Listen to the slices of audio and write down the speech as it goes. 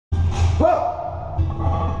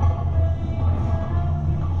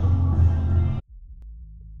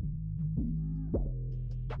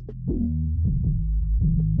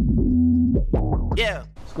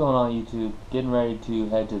What's going on, YouTube? Getting ready to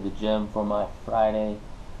head to the gym for my Friday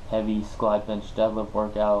heavy squat bench deadlift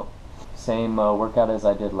workout. Same workout as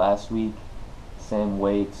I did last week. Same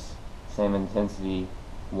weights, same intensity.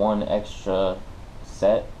 One extra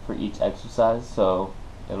set for each exercise, so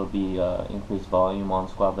it'll be increased volume on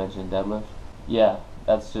squat bench and deadlift. Yeah,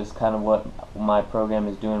 that's just kind of what my program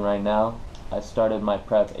is doing right now. I started my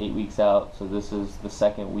prep 8 weeks out, so this is the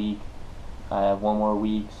second week. I have one more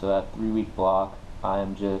week, so that 3-week block I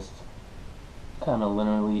am just kind of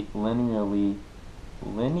linearly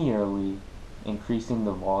increasing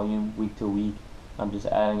the volume week to week. I'm just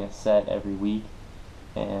adding a set every week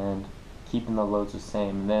and keeping the loads the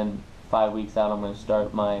same. And then 5 weeks out, I'm going to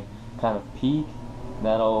start my kind of peak.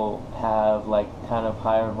 That'll have like kind of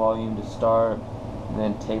higher volume to start, and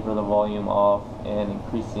then taper the volume off and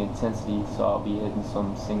increase the intensity. So I'll be hitting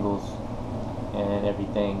some singles and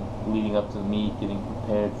everything leading up to the meet, getting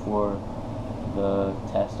prepared for the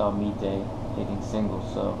test on meet day, hitting singles.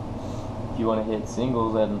 So if you want to hit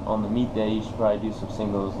singles on the meet day, you should probably do some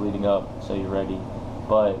singles leading up so you're ready.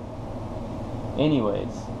 But anyways,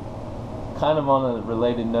 kind of on a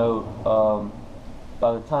related note,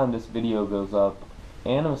 by the time this video goes up,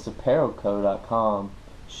 ANIMUSApparelco.com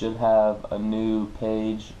should have a new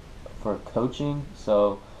page for coaching,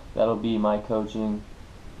 so that'll be my coaching.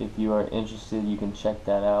 If you are interested, you can check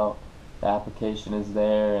that out. The application is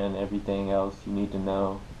there, and everything else you need to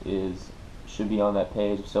know should be on that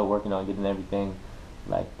page. I'm still working on getting everything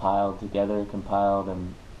like piled together, compiled,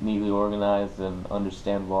 and neatly organized and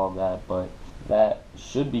understandable, all of that, but that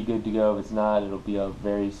should be good to go. If it's not, it'll be up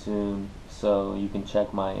very soon, so you can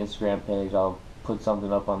check my Instagram page. I'll put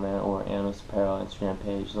something up on there, or ANIMUS Apparel Instagram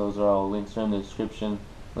page. Those are all links are in the description.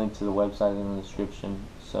 Link to the website in the description.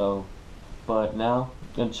 So, but now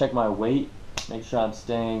I'm gonna check my weight, make sure I'm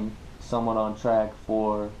staying somewhat on track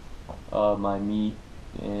for my meet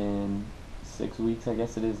in 6 weeks. I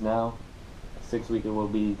guess it is now. 6 week it will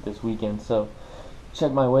be this weekend. So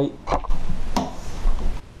check my weight.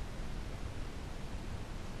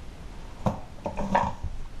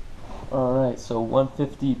 Alright, so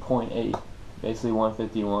 150.8, basically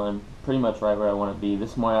 151, pretty much right where I want to be.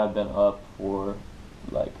 This morning I've been up for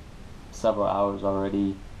like several hours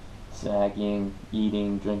already, snacking,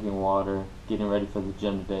 eating, drinking water, getting ready for the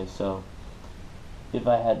gym today. So if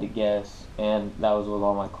I had to guess, and that was with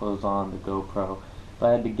all my clothes on, the GoPro, if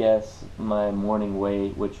I had to guess my morning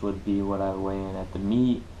weight, which would be what I weigh in at the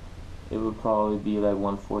meet, it would probably be like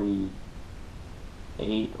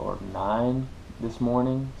 148 or 9 this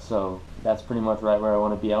morning. So that's pretty much right where I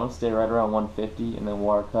want to be. I want to stay right around 150 and then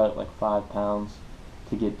water cut like 5 pounds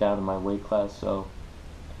to get down to my weight class. So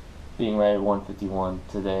being right at 151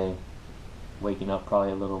 today, waking up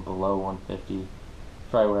probably a little below 150,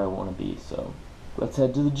 probably where I want to be. So let's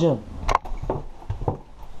head to the gym.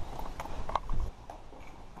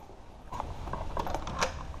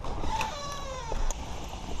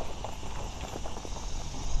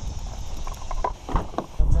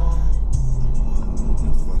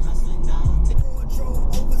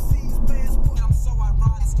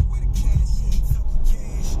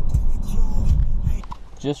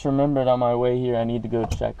 Just remembered on my way here I need to go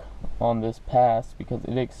check on this pass because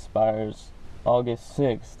it expires August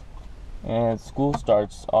 6th and school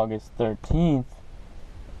starts August 13th,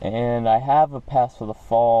 and I have a pass for the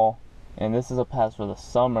fall and this is a pass for the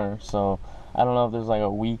summer, so I don't know if there's like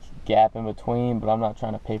a week gap in between, but I'm not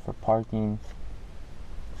trying to pay for parking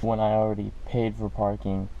when I already paid for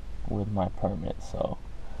parking with my permit, so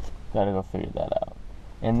gotta go figure that out.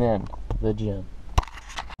 And then the gym.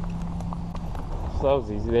 So that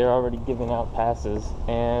was easy. They're already giving out passes,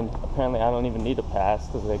 and apparently I don't even need a pass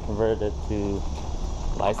because they converted it to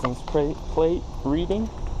license plate reading.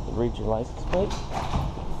 Read your license plate.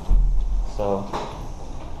 So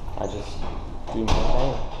I just do my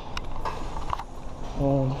thing,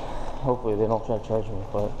 and hopefully they don't try to charge me,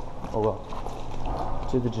 but oh well.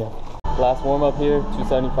 To the gym. Last warm up here,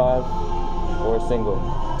 275 for a single.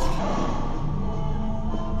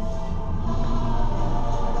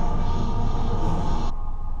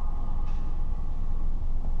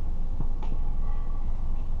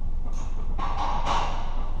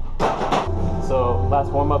 So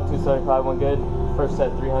last warm up, 275 went good. First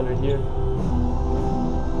set, 300 here.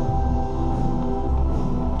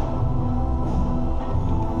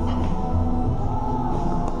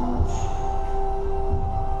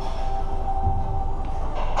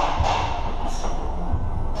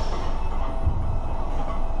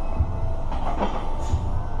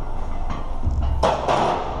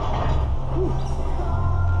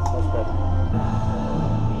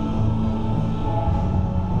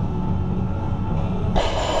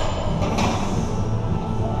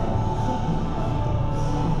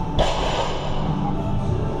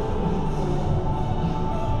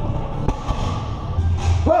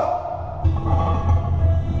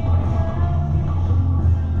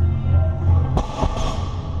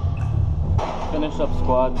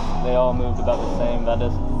 they all moved about the same. That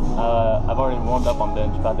is, I've already warmed up on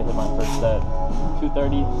bench, about to hit my first set.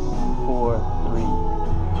 230 for 3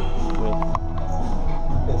 with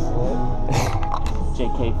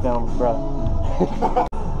JK Films, bro.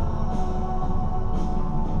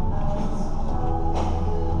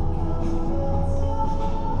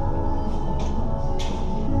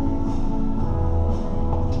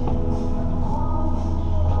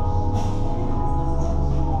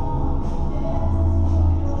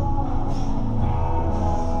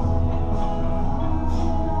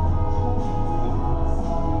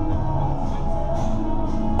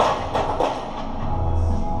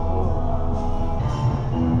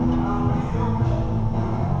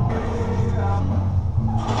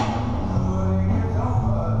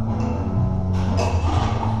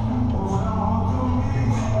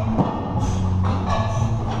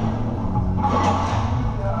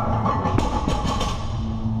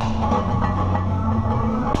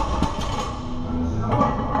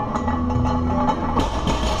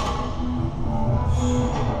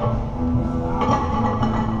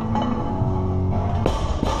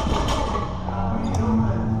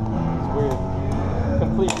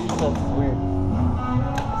 Complete reset is weird,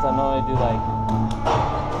 because I normally do like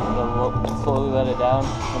slowly let it down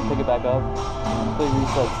and pick it back up. Complete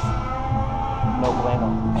resets, no bueno.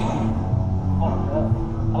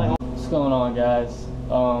 What's going on, guys?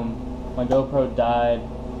 My GoPro died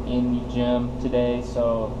in the gym today,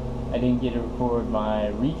 so I didn't get to record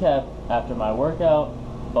my recap after my workout,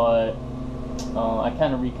 but I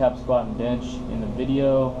kind of recapped squat and bench in the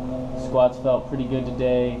video. Squats felt pretty good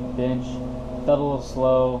today. Bench felt a little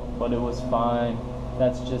slow, but it was fine.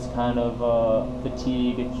 That's just kind of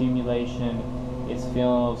fatigue accumulation. It's feeling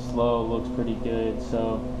a little slow, looks pretty good.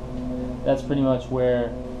 So that's pretty much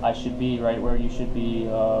where I should be, right where you should be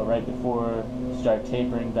right before you start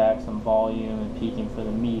tapering back some volume and peaking for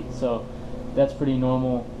the meet. So that's pretty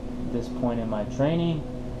normal at this point in my training.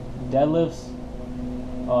 Deadlifts,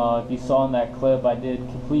 if you saw in that clip, I did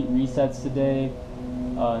complete resets today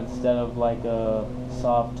instead of like a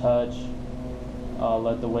soft touch.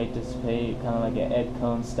 Let the weight dissipate, kind of like an Ed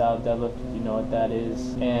Cone style deadlift, if you know what that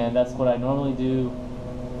is. And that's what I normally do.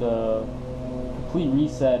 The complete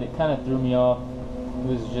reset, it kind of threw me off. It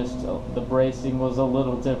was just, the bracing was a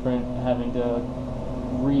little different, having to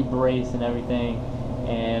re-brace and everything.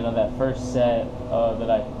 And on that first set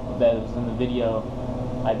that was in the video,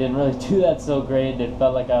 I didn't really do that so great. It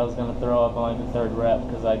felt like I was going to throw up on like the third rep,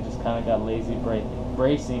 because I just kind of got lazy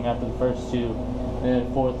bracing after the first two. And then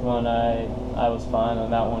the fourth one, I was fine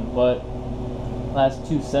on that one. But last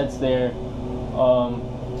 2 sets there,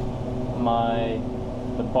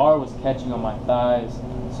 the bar was catching on my thighs,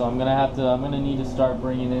 so I'm gonna need to start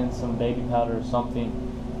bringing in some baby powder or something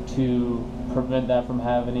to prevent that from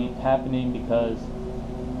happening, because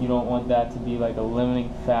you don't want that to be like a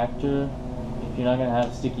limiting factor. If you're not gonna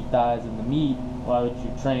have sticky thighs in the meet, why would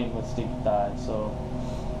you train with sticky thighs? So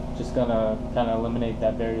just gonna kind of eliminate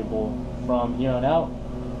that variable from here on out,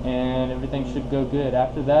 and everything should go good.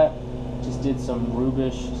 After that, just did some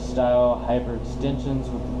Rubish style hyper extensions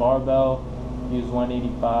with the barbell. Used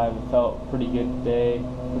 185. It felt pretty good today.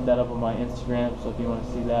 Put that up on my Instagram, so if you want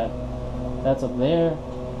to see that, that's up there.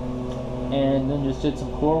 And then just did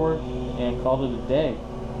some core work and called it a day.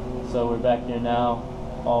 So we're back here now,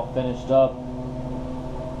 all finished up.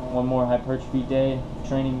 One more hypertrophy day of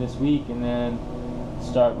training this week, and then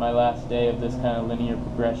start my last day of this kind of linear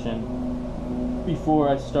progression before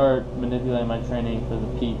I start manipulating my training for the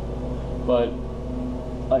peak. But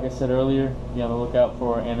like I said earlier, be on the lookout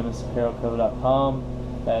for ANIMUSapparelco.com,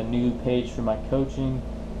 that new page for my coaching,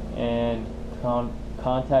 and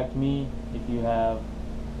contact me if you have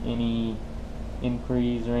any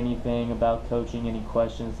inquiries or anything about coaching, any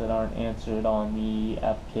questions that aren't answered on the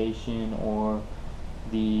application or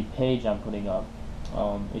the page I'm putting up.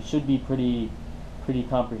 It should be pretty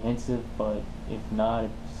comprehensive, but if not,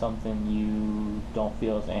 if something you don't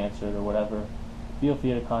feel is answered or whatever, feel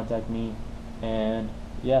free to contact me. And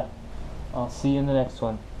yeah, I'll see you in the next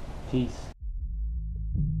one. Peace.